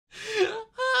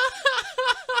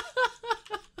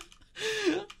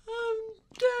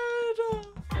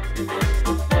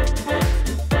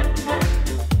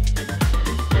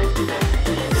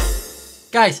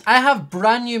Guys, I have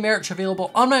brand new merch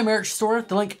available on my merch store.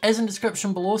 The link is in the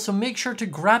description below, so make sure to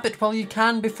grab it while you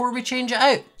can before we change it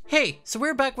out. Hey, so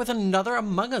we're back with another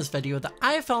Among Us video that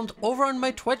I filmed over on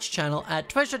my Twitch channel at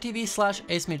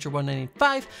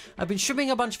twitch.tv/acemajor1985. I've been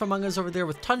streaming a bunch of Among Us over there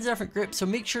with tons of different groups, so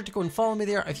make sure to go and follow me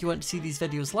there if you want to see these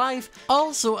videos live.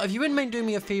 Also, if you wouldn't mind doing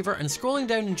me a favor and scrolling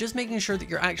down and just making sure that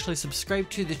you're actually subscribed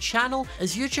to the channel,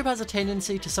 as YouTube has a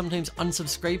tendency to sometimes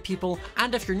unsubscribe people.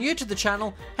 And if you're new to the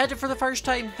channel, hit it for the first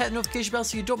time, hit the notification bell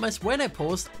so you don't miss when I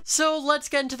post. So let's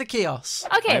get into the chaos.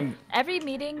 Okay, every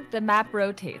meeting the map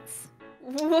rotates.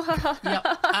 Yep,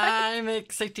 I'm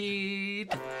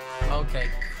excited. Okay,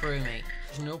 crewmate.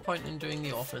 There's no point in doing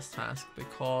the office task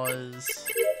because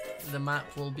the map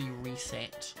will be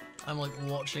reset. I'm like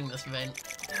watching this vent.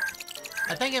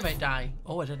 I think I might die.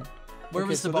 Oh, I didn't. Where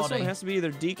was the body? This one has to be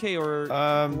either DK or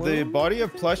the body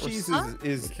of plushies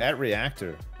is at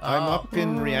reactor. I'm up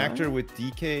in reactor with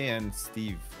DK and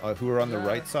Steve, who are on the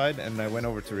right side, and I went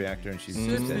over to reactor, and she's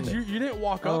just in there. You didn't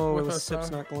walk up with us.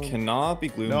 Cannot be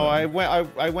Gloom. No, I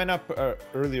went up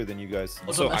earlier than you guys.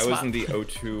 So I was in the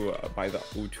O2 by the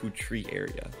O2 tree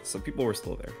area, so people were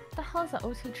still there. What the hell is the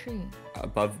O2 tree?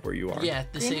 Above where you are. Yeah,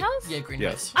 the greenhouse. Yeah,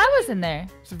 greenhouse. Yes. I was in there.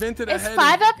 It's vented Is ahead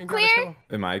 5 up and clear?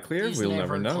 Am I clear? He's We'll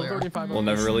never never know. clear. We'll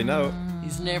never really know.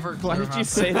 He's never Why clear. did you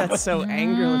say that so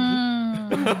angrily?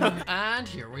 And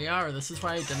here we are. This is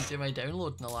why I didn't do my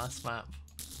download in the last map.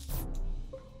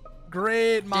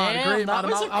 Great mod, Damn, great mod.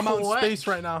 that was I'm out in quick. space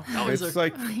right now. That was It's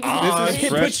like Oh, this is It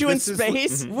fresh. put you in This is-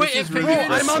 space? Wait, it really put you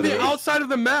Bro, I'm on the fresh. outside of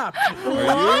the map.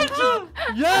 What?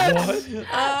 Yes.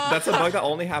 That's a bug that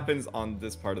only happens on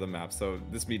this part of the map, so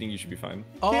this meeting you should be fine.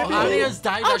 Oh, Can't be- Aria's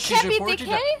died Oh, as she's can't be reported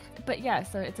DK? it. But yeah,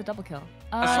 so it's a double kill.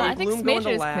 saw I think Gloom go into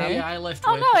Smager is lab. clear. Yeah, I left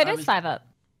Oh with- no, it I is was- 5 up.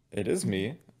 It is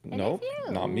me. Nope,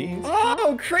 you. not me.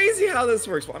 Oh, crazy how this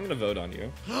works. Well, I'm gonna vote on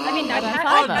you. I mean, I'm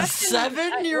I on passed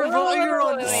 7? You're wait, wait, voting you're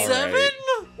on wait, wait, wait. 7? Wait.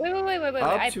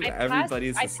 Up I to passed,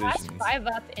 everybody's I passed decisions. 5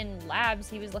 up in labs.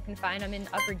 He was looking fine. I'm in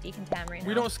upper decontam right now.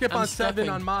 We don't skip I'm on 7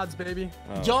 stepping. on mods, baby.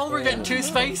 Y'all were getting too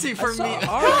spicy for me.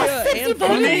 Aria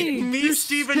and Me,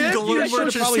 Steven, scared? Gloom You were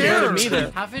should've just probably voted me scared.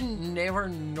 then. Having never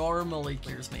normally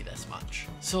clears me this much.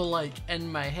 So like,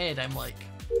 in my head, I'm like,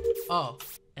 oh,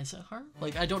 is it her?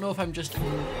 Like, I don't know if I'm just...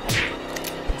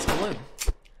 It's Gloom.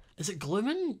 Is it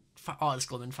Gloomin? Oh, it's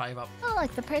Gloomin 5 up. Oh,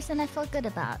 like the person I felt good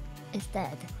about is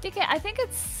dead. DK, I think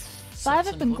it's 5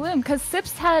 Sips up and in Gloom because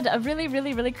Sips had a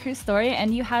really cool story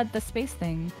and you had the space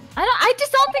thing. I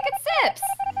just don't think it's Sips.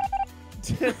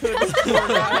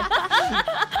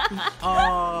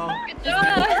 Oh, Good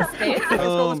job. Space.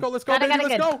 Let's go, Gotta baby, let's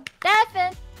get go.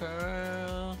 Devin!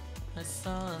 girl, I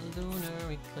saw a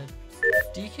lunar eclipse.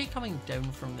 DK coming down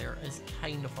from there is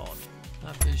kind of odd.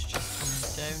 That is just coming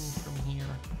down from here.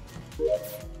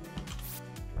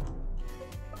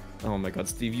 Oh my god,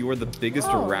 Steve, you are the biggest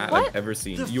Oh, rat what? I've ever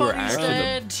seen. The You are funny's actually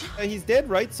dead. He's dead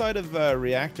right side of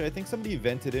reactor. I think somebody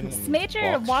vented in.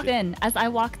 Smager box walked shit. in as I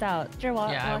walked out. You're Yeah,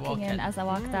 I walking walked in in. as I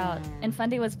walked out. And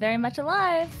Fundy was very much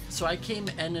alive. So I came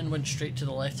in and went straight to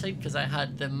the left side because I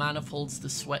had the manifolds, the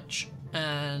switch,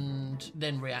 and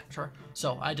then reactor.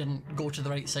 So I didn't go to the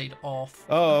right side off.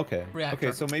 Oh, okay. Reactor.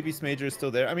 Okay, so maybe Smager is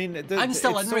still there. I mean, I'm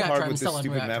still it's in so reactor, hard I'm with still this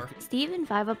in stupid reactor. map. Steve and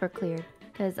 5 up are cleared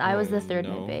because I was the third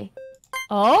no. movie.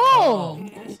 Oh!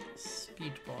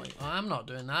 Speed boy. I'm not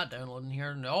doing that downloading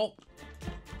here. Nope.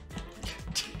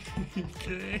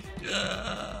 Okay.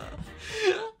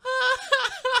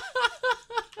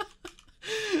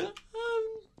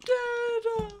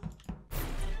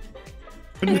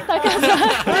 I'm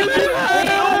dead.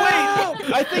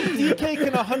 I think DK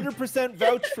can 100%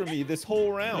 vouch for me this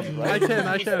whole round, right?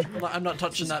 I can. I'm not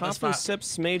touching that this Possibly map.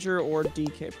 Sips, Major, or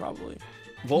DK probably.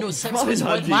 No, Sips Probably was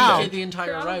not with DK. DK the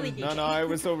entire round. No, I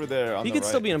was over there on He the could right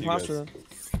still be an with you guys. imposter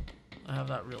though. I have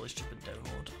that really stupid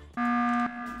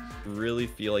download. really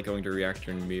feel like going to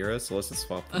reactor and Mira, so let's just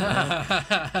swap them out.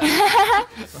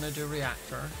 Gonna do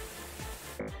reactor.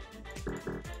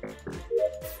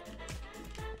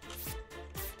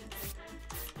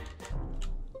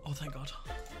 Oh, thank God.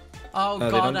 Oh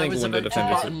they God, don't I think was wounded about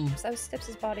to offenders button. So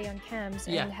Stips' body on cams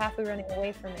and Yeah. halfway running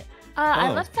away from it. I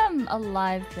Oh. left them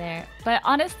alive there. But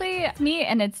honestly, it's me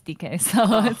and it's DK,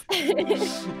 so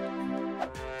it's...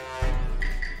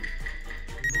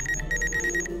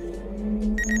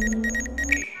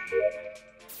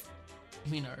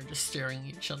 Me and her are just staring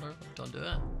at each other. Don't do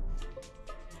it.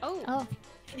 Oh.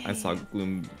 I saw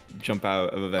Gloom jump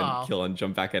out of event, Oh. kill, and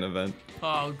jump back in event.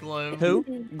 Oh, Gloom. Who?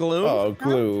 Gloom? Oh,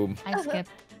 Gloom. I skipped.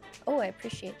 Oh, I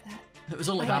appreciate that. It was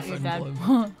only I half thought in you were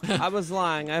Gloom. dead. I was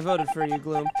lying. I voted for you,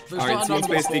 Gloom. There's Alright, not team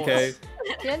another space DK.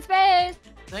 Get in space!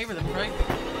 Thank you for them, right?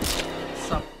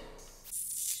 Sup?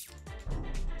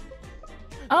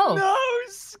 Oh, No,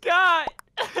 Scott.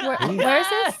 where is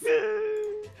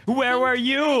this? Where were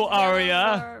you,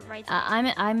 Aria? Uh,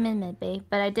 I'm in mid bay,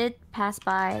 but I did pass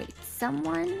by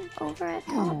someone over at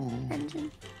top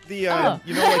engine. The Oh.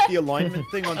 you know, like the alignment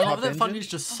thing on I love top that engine. Funny's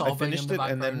just I sobbing in finished the it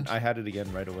and background. then I had it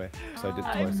again right away. So I did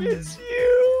I twice. Miss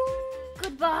you.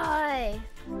 Goodbye.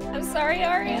 I'm sorry,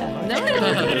 Aria.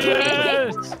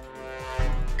 Yes.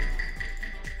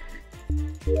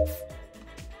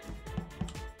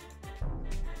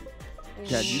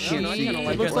 Dad, you Yeah, can't no, I see. kinda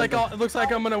like It looks like it looks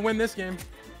like I'm gonna win this game.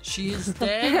 She's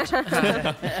dead.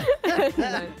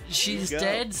 She's Go.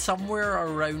 dead somewhere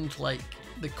around like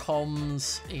the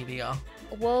comms area.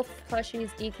 Wolf, Plushies,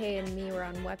 DK, and me were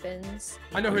on weapons.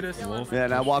 I know who it is. Wolf, Yeah,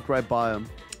 and I walked right by him.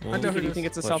 I know who Do it you is. think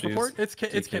it's a Plushies, self-report? It's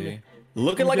DK. Kimmy.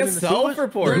 Looking I'm like a getting the-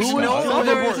 self-report. There's Who was no,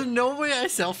 self-report? there's no way I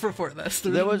self-report this.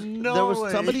 There's There was- no there was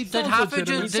way. somebody- Did Sounds Happy legitimate.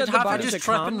 just, You did said the Happy bodies just at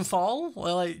trip comms? and fall?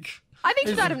 Well, like, I think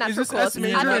she's out of Is natural this course. S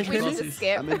major I and think we Kimmy? should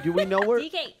skip. I mean, do we know where?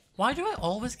 DK. why do I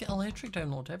always get electric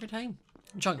download every time?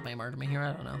 Junk may murder me here,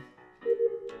 I don't know.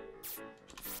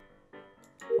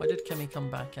 Why did Kimmy come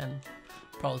back in?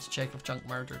 Probably to check if Junk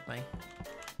murdered me.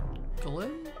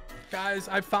 Gloom? Guys,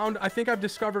 I think I've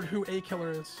discovered who A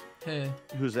killer is. Who?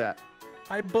 Who's that?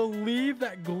 I believe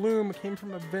that Gloom came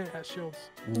from a vent at Shields.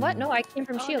 What? No, I came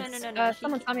from Oh, Shields. no.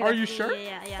 Someone told me Are that. you sure?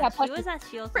 Yeah, She Plushy. was at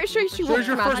Shields. Pretty sure she So walked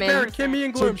your from first pair, admin. Kimmy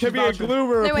and Gloom. She's vouching. No,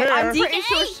 wait, I'm DK? pretty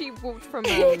sure she walked from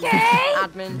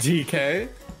admin. DK?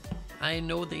 I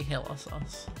know they hell us.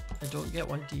 I don't get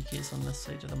why DK's on this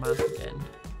side of the map again.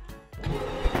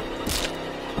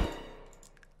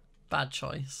 Bad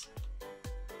choice.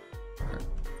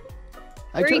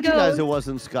 I Where he told you guys goes. it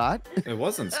wasn't Scott. It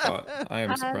wasn't Scott. I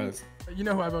am surprised. You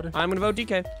know who I voted. I'm gonna vote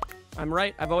DK. I'm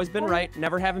right. I've always been right.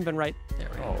 Never haven't been right. There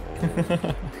we go.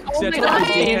 See, I my told you God.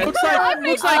 DK.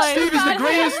 Looks like God. Steve is the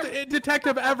greatest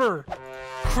detective ever.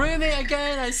 Crew me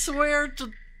again, I swear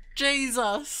to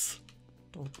Jesus.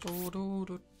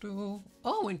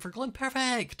 Oh, waiting for Glim.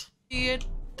 Perfect.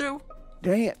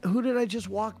 Dang it! Who did I just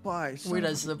walk by? Where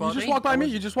does the You body? just walked by me.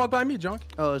 You just walked by me, Junk.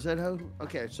 Oh, is that how?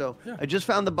 Okay, so Yeah. I just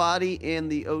found the body in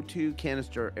the O2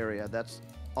 canister area. That's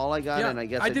all I got, Yeah, and I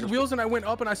guess I did just- wheels and I went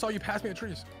up and I saw you pass me the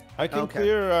trees. I can Okay.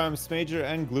 clear Smager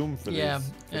and Gloom for Yeah,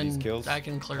 these and kills. I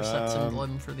can clear sets and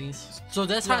Glim for these. So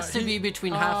this Yeah, has to he- be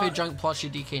between Hafu, Junk, Plushy,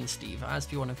 DK, and Steve. It has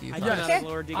to be one of you. I guys. got Yes.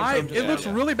 lower DK. It looks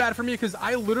really bad for me because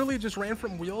I literally just ran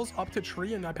from wheels up to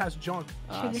tree and I passed Junk.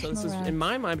 So this is Traditional in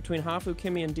my mind between Hafu,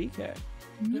 Kimmy, and DK.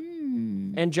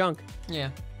 Hmm. And Junk. Yeah.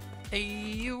 Hey,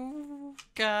 you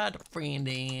got a friend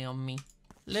in me.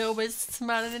 Little bit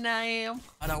smarter than I am.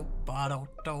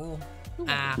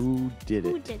 Ah. Who did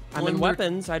Who it? did? I'm in Glimmer-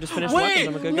 weapons. I just finished weapons. Wait,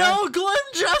 I'm a good no, Glim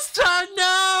just died.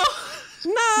 No.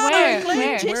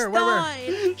 Where?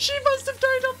 She must have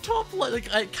died up top,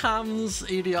 like at Cam's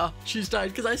area. She's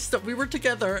died because we were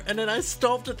together, and then I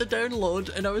stopped at the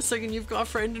download, and I was singing "You've Got a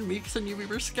Friend in Me" because I knew we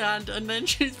were scanned, and then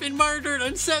she's been murdered,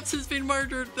 and Seps has been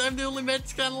murdered. I'm the only med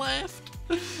scan left.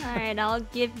 Alright, I'll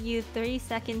give you 30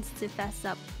 seconds to fess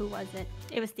up. Who was it?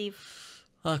 It was Steve.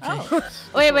 Okay. Oh.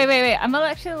 Wait. I'm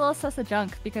actually a little sus of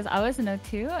Junk because I was in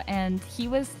O2 and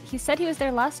he said he was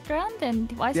there last round,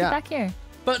 and why is he Yeah. back here?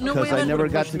 But no, Because wait a I never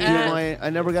minute.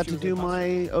 got to do Uh,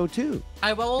 my O2.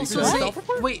 I will also Because- say,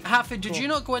 What? wait, Hafu, did you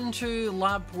not go into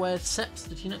lab with Sips?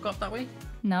 Did he not go up that way?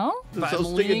 No? But so I'm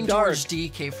stinking leaning dark. towards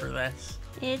DK for this.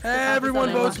 It's Everyone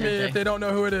the votes Okay, me okay. if they don't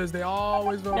know who it is. They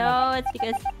always vote me. No, it's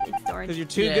because it's Because storage. you're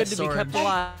too Yeah, good to be kept storage.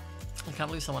 alive. I can't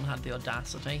believe someone had the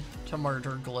audacity to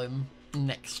murder Gloom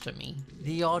next to me.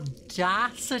 The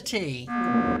audacity!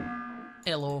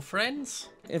 Hello, friends.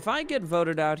 If I get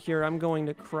voted out here, I'm going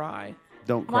to cry.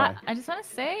 Don't Well, cry. I just want to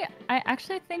say, I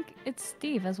actually think it's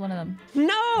Steve as one of them.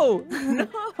 No! No!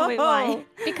 Wait, why?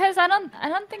 Because I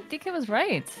don't think DK was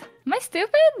right. Am I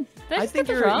stupid? Did I just think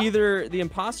get this you're wrong? either the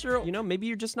imposter, or, maybe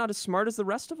you're just not as smart as the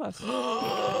rest of us.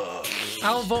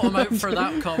 I'll vote him out for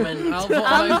that comment. I'll vote him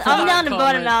I'm out for down that to vote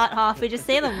comment. it out, Hoffy. Just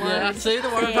say the word. Yeah, say the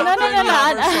word. No, no,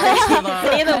 no.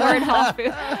 Say the word, Hoffy.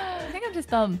 I think I'm just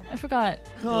dumb. I forgot.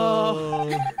 Oh.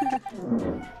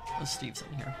 Steve's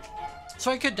in here.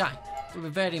 So I could die. It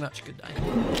would very much could die.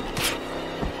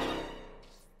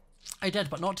 I did,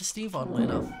 but not to Steve, oddly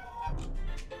enough.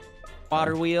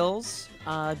 Water wheels,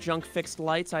 Junk fixed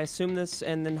lights. I assume this,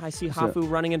 and then I see So- Hafu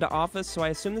running into office, so I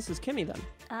assume this is Kimmy then.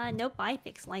 Nope, I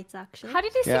fix lights actually. How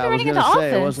did you see Yeah, me I was running into gonna say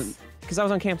office? it wasn't. Because I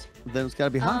was on cams. Then it's got to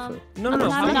be Hafu. No,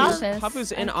 I'm in Hafu's, office.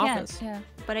 Hafu's in I can't, office. Yeah.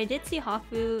 But I did see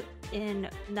Hafu in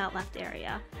that left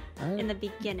area in the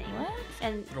beginning. What?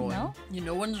 And Rowan, No?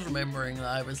 no one's remembering that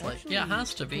I was like, yeah, it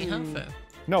has to be Hafu.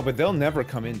 No, but they'll never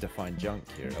come in to find Junk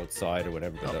here outside or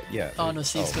whatever. Oh. Yeah. Oh, no,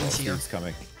 Steve's gonna see her. Steve's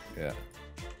coming. Yeah.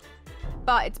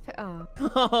 but it's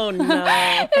Oh no.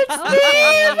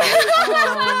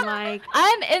 Oh my.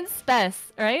 I'm in Spes,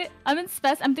 right? I'm in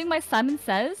Spes. I'm doing my Simon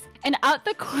Says, and out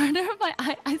the corner of my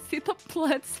eye, I see the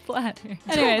blood splatter.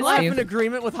 Anyways, I'm in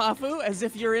agreement with Hafu as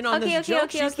if you're in on this joke.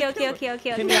 Okay.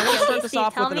 Kimmy, I want to start this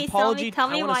off with an apology. Tell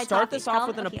me I want why. to start this off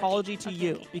with an Okay. apology to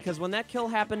you because when that kill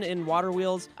happened in Water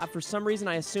Wheels, for some reason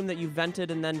I assumed that you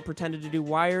vented and then pretended to do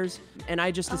wires, and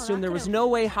I just assumed there was no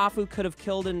way Hafu could have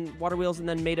killed in Water Wheels and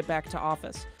then made it back to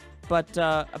office. But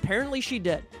apparently she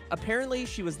did. Apparently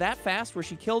she was that fast where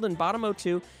she killed in bottom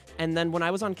O2, and then when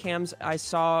I was on cams, I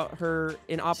saw her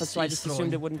in office, so I just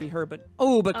assumed it wouldn't be her. But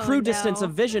crew distance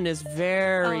of vision is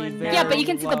very, very yeah, but you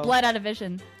can see the low. blood out of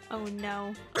vision. Oh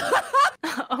no.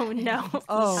 Oh no.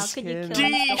 Oh, how could you Kim. kill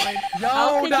him in storage?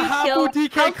 Yo, the Hafu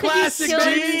DK Classic, kill him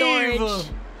in Steve! storage?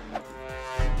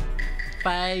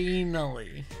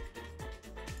 Finally.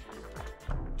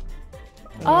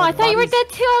 Oh, I thought you were dead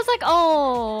too. I was like,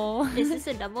 oh. Is this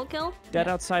a double kill? Dead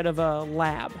outside of a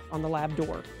lab, on the lab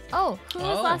door. Oh, who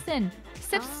was Oh. last in?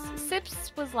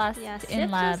 Sips was last Yeah, in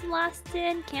Sips lab. was last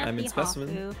in. Can't I'm be in specimen.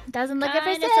 Hafu. Doesn't look good for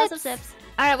And it's also Sips. Sips.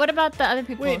 All right, what about the other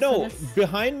people? Wait, So no. this-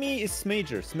 Behind me is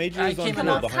Smager. Smager I is on came drill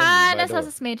up- behind Kinda me. by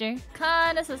door. sus Major.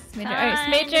 Kinda sus Major. Alright,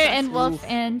 Kinda Smager and sus. Wolf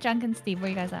and Junk and Steve. Where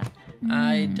you guys at?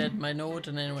 I did my node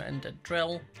and then went and did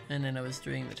drill, and then I was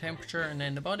doing the temperature, and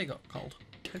then the body got called.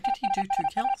 How did he do 2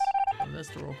 kills? When this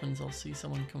door opens, I'll see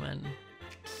someone come in.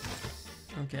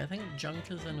 Okay, I think Junk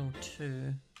is in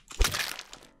O2.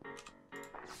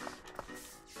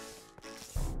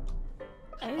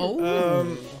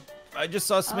 Oh! I just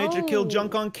saw Smager kill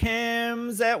Junk on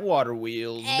cams at Water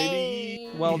Wheels, baby.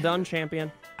 Well done,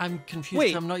 champion. I'm confused.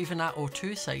 Wait. I'm not even at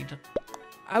O2 side.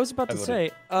 I was about to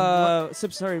voted. say,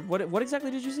 Sip, sorry, what exactly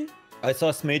did you see? I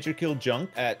saw Smager kill Junk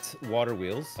at Water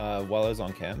Wheels while I was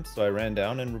on cams, so I ran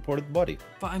down and reported the body.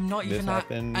 But I'm not This even at.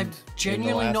 happened I'm in the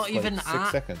genuinely last, not even like, 6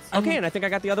 at. seconds. Okay, and I think I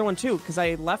got the other one too, because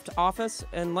I left office,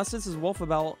 unless this is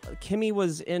Wolfabelle, Kimmy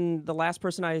was in the last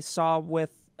person I saw with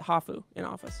Hafu in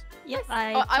office. Yep,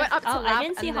 I went up to I lab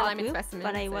didn't see and then I'm in Hafu, specimen,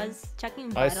 but I so- was checking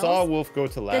I vitals. saw Wolf go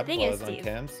to lab thing while I is, was on Steve,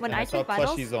 cams, when and I I saw took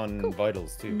vitals- plushies on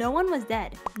vitals too. No one was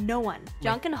dead. No one.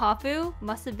 Junk and Hafu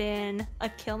must have been a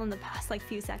kill in the past like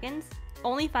few seconds.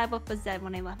 Only 5 up was dead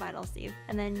when I left Vital, Steve,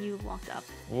 and then you walked up.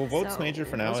 We'll vote So- Smager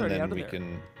for now, That's and already then out of we there.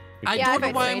 can. I Yeah, don't know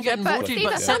I why voted I'm getting Smager, but voted, Steve, but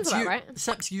that sounds Sips, about you, right.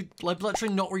 Sips, you like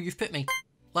literally not where you've put me.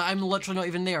 Like I'm literally not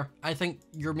even there. I think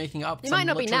you're making it up. You 'cause might I'm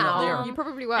not be literally now. there. You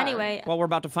probably were. Anyway, Well, we're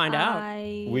about to find out.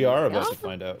 We are about to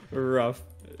find out. Rough.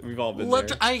 We've all been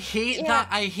Literally, there. I hate that.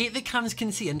 I hate that cams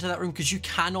can see into that room because you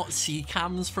cannot see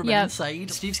cams from Yep. inside.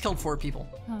 Steve's killed 4 people.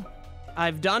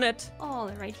 I've done it. oh,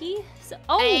 righty. So,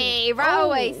 Hey, right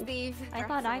away, Steve. I Right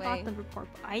thought I away. got the report,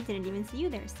 but I didn't even see you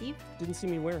there, Steve. Didn't see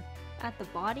me where? At the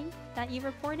body that you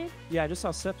reported. Yeah, I just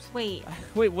saw Sips. Wait,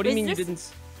 Wait, what do you Is mean you this-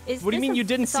 didn't? is What do you this mean a- you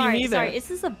didn't see sorry, me there? Sorry, is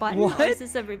this a button What? or is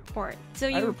this a report? So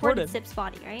you reported reported. Sip's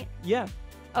body, right? Yeah,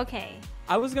 Okay.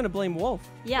 I was gonna blame Wolf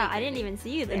Yeah, I didn't even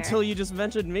see you there. until you just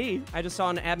mentioned me. I just saw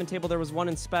on the admin table there was one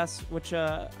in Spes, which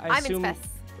I I'm assume. in Spes.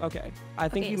 Okay, I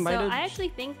think Okay, you might so have. I actually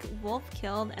think Wolf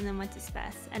killed and then went to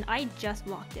Spes, and I just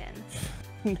walked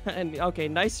in. and, okay,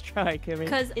 nice try, Kimmy.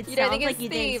 Because it You don't sounds think like it's you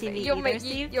didn't see Steve? me You're, either, you,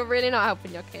 Steve. you're really not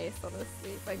helping your case,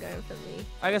 honestly, by going for me.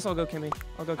 I guess I'll go Kimmy.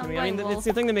 I'll go I'm Kimmy. I mean, going it's Wolf.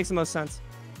 the thing that makes the most sense.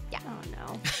 Oh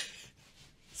no.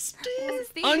 Steve.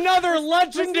 Another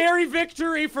legendary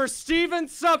victory for Steven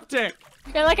Suptic.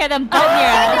 You're like at a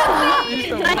button here. He's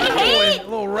the rat boy,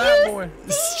 little rat boy.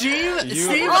 Steve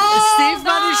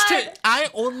managed to. I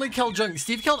only killed Junk.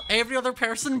 Steve killed every other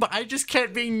person, but I just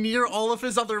kept being near all of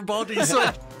his other bodies. So.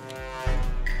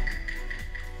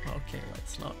 Okay,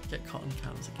 let's not get caught on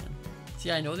cams again.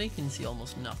 See, I know they can see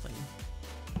almost nothing.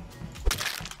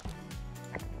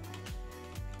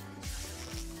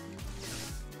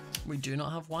 We do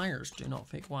not have wires. Do not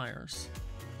fake wires.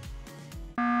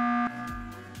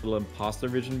 Little imposter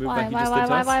vision move Why? that he Why? just Why? did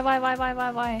to Why?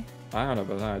 us. Why? I don't know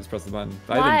about that. I just pressed the button.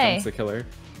 I Why? think Junk's the killer.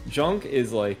 Junk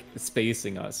is like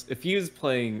spacing us. If he is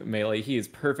playing melee, he is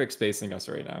perfect spacing us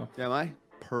right now. Am I?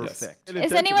 Perfect.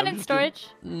 Is anyone in storage?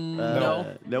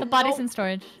 No. Nope. The body's in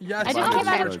storage. Yes, I just I'm came in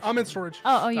back. storage. I'm in storage.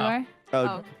 Oh, you are?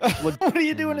 Oh, What are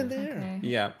you doing in there? Okay.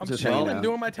 Yeah. I'm Just chilling hanging and out.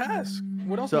 doing my task.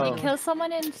 What else? So- are Did you you kill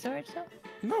someone in storage though?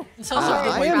 No. It's also I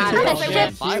the am way in we- storage. Shit.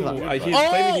 He's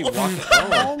claiming he walked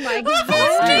Oh my god.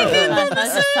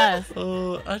 That's sus.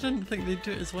 Oh, I didn't think they'd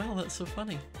do it as well. That's so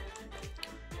funny.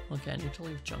 Okay, I need to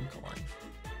leave Junk alive.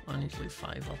 I need to leave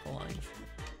 5 up alive.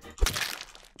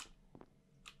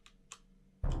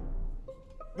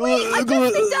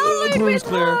 Gloom's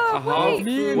clear.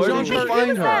 Me and Where Junk did you are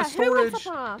find in her? storage.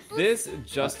 This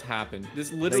just happened.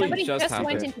 This literally Somebody just just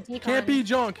went happened. into decon. Can't be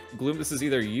Junk. Gloom, this is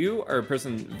either you or a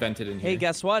person vented in here. Hey,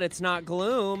 guess what? It's not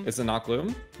Gloom. Is it not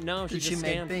Gloom? No, she Did she just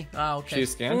make scanned. me? Ah, okay. She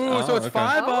scanned? Ooh, so it's okay.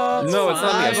 5 up. No, it's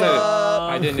not me. I said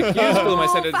I didn't accuse Gloom. I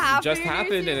said it Happy just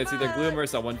happened, and it's either Tuesday. Gloom or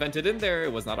someone vented in there.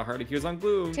 It was not a hard accuse on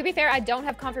Gloom. To be fair, I don't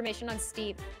have confirmation on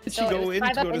Steve. Did so she it go was in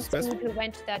 5 to up go to and Steve specimen? who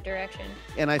went that direction.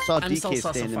 And I saw I'm still DK sus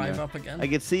of standing 5 there. up again. I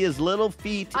could see his little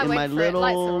feet I in wait my for it.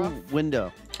 Lights are little off.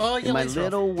 window. Oh, In your my lights are off.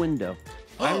 little window.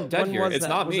 I'm dead when here. was It's that?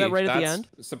 not Was me. that right at the That's end?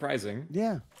 surprising.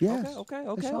 Yeah. Yes. Okay.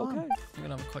 I saw him. I'm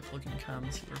gonna have a quick look in cam,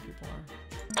 see where people are.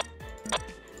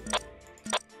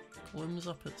 Gloom's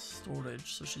up at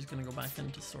storage, so she's gonna go back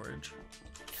into storage.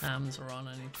 Cams are on,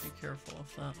 I need to be careful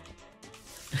of that.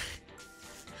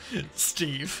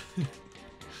 Steve.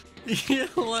 You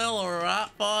little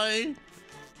rat boy.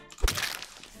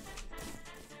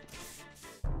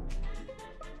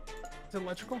 Is it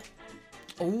electrical?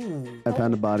 Oh, I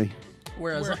found a body.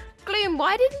 where is it? Gloom,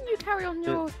 why didn't you carry on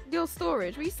your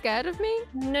storage? Were you scared of me?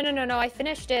 No. I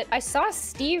finished it. I saw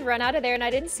Steve run out of there and I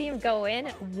didn't see him go in.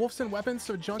 Wolves and weapons,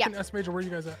 so Junk Yeah. and S Major, where are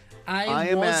you guys at? I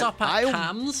am was at- up at I-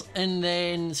 Cams, and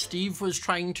then Steve was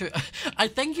trying to. I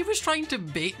think he was trying to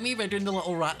bait me by doing the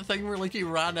little rat thing where, like, he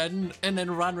ran in and then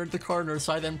ran around the corner.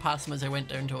 So I then passed him as I went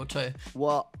down to O2.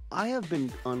 Well, I have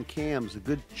been on cams a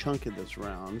good chunk of this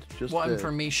round. Just What to-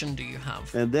 information do you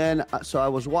have? And then, so I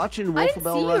was watching I didn't see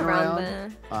Wolfabell you run around around.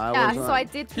 there. I Yeah, was so on- I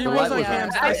did. He The was light on was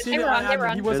cams. on. I seen it on They were admin.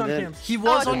 on. He was And on then- cams. He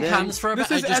was Oh, on okay. Cams for a bit.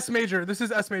 This is I just, S Major. This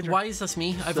is S Major. Why is this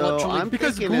me? I've So literally. I'm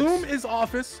Because thinking Gloom it's- is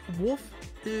office, Wolf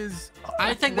is.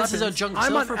 I think this is a weapons. junk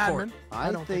I'm on self-report. admin.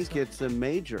 I don't think so. it's a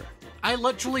major. I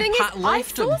literally Thing is,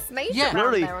 left I him. saw Major Yeah, around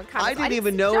Literally, there on cameras. I didn't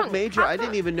even see know Junk. Major. How I didn't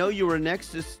come? even know you were next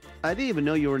to. I didn't even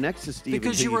know you were next to Steve.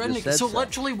 because until you were in just it. said So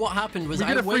literally, what happened was We I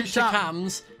get a free went to shot.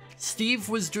 Cams. Steve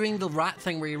was doing the rat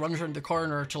thing where he runs around the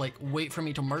corner to, like, wait for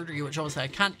me to murder you, which obviously I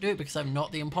can't do because I'm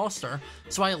not the imposter.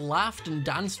 So I laughed and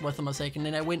danced with him a second,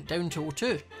 and then I went down to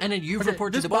O2. And then you've Okay,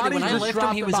 reported this the body. When I just left him,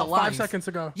 dropped he was about alive. 5 seconds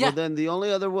ago. Yeah. Well, then the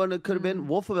only other one it could have been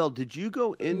Wolfabell. Did you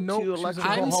go into Nope, she's electrical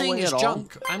I'm saying hallway it's at all?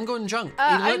 junk. I'm going junk.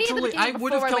 Only at the Literally, beginning I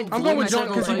would have before I killed went I'm to going Gloom with Gloom. Junk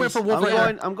because he went for I'm Wolf.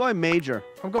 going. I'm going major.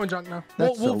 I'm going Junk now.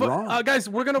 That's We'll so vote- wrong. guys,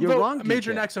 we're gonna You're vote wrong,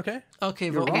 Major DK. next, okay? Okay,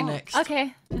 You're vote me wrong. next.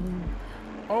 Okay.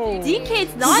 Oh.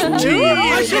 DK's not I new.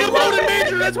 should have voted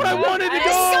Major. That's what I wanted to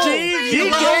go. Steve, you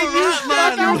DK, little you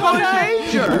rat man.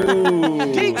 fucking voted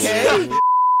major. DK.